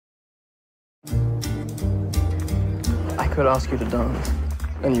could ask you to dance,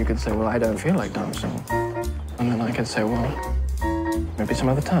 and you could say, well, I don't feel like dancing. And then I could say, well, maybe some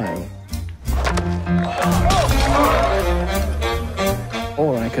other time.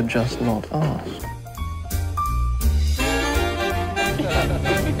 Or I could just not ask.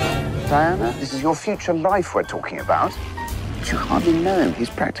 Diana, this is your future life we're talking about. But you hardly know him. He's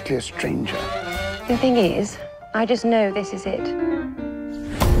practically a stranger. The thing is, I just know this is it.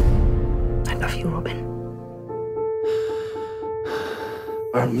 I love you, Robin.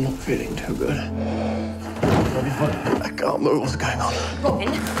 I'm not feeling too good. I can't move. What's going on? Robin?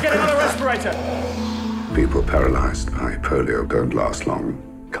 Get another respirator! People paralyzed by polio don't last long.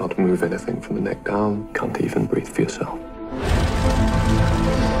 Can't move anything from the neck down. Can't even breathe for yourself.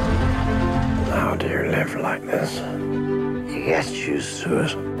 How do you live like this? Yes, choose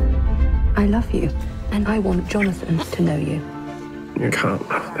suicide. I love you, and I want Jonathan to know you. You can't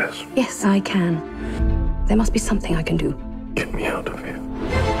love this. Yes, I can. There must be something I can do. Get me out of here.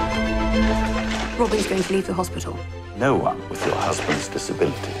 Robin's going to leave the hospital. No one with your husband's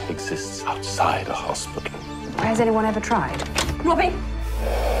disability exists outside a hospital. Has anyone ever tried? Robin!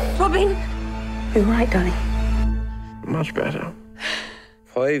 Robin! You're right, darling. Much better.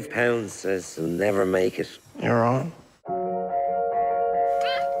 £5 says he'll never make it. You're on.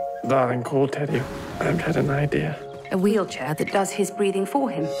 Darling, call Teddy. I've had an idea. A wheelchair that does his breathing for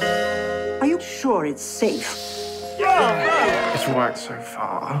him. Are you sure it's safe? It's worked so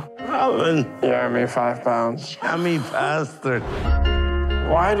far. Robin, You owe me £5. dammy bastard.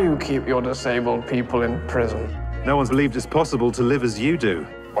 Why do you keep your disabled people in prison? No one's believed it's possible to live as you do.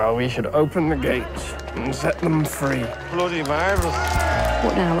 Well, we should open the gates and set them free. Bloody marvellous.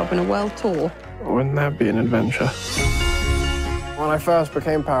 What now, Robin? A world tour? Wouldn't that be an adventure? When I first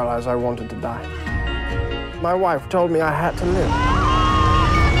became paralyzed, I wanted to die. My wife told me I had to live.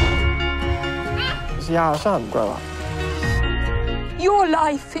 See our son grow up. Your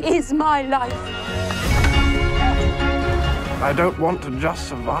life is my life. I don't want to just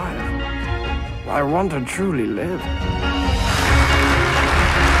survive. I want to truly live.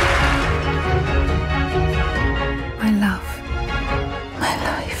 My love. My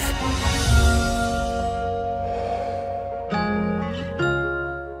life.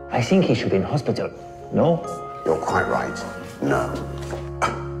 I think he should be in hospital. No? You're quite right. No.